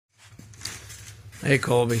Hey,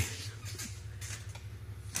 Colby.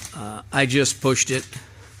 I just pushed it.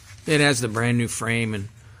 It has the brand new frame and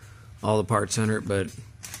all the parts under it, but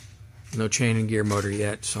no chain and gear motor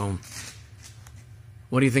yet. So,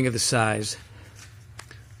 what do you think of the size?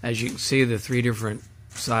 As you can see, the 3 different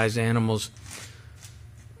size animals.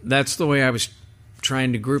 That's the way I was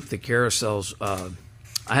trying to group the carousels.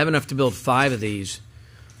 I have enough to build 5 of these,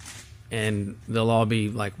 and they'll all be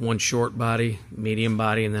like one short body, medium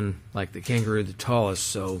body, and then like the kangaroo, the tallest.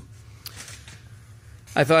 So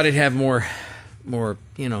I thought it'd have more,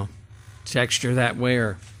 you know, texture that way,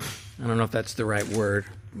 or I don't know if that's the right word,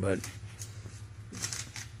 but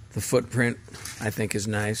the footprint I think is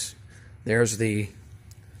nice. There's the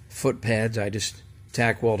foot pads. I just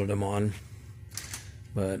tack welded them on,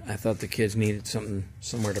 but I thought the kids needed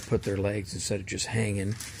somewhere to put their legs instead of just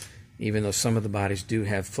hanging, even though some of the bodies do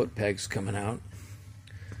have foot pegs coming out.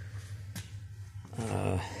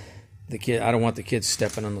 I don't want the kids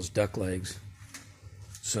stepping on those duck legs.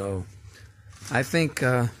 So I think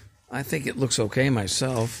it looks okay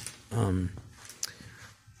myself.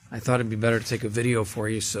 I thought it'd be better to take a video for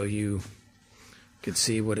you so you could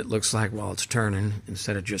see what it looks like while it's turning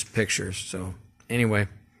instead of just pictures. So anyway,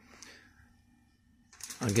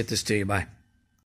 I'll get this to you. Bye.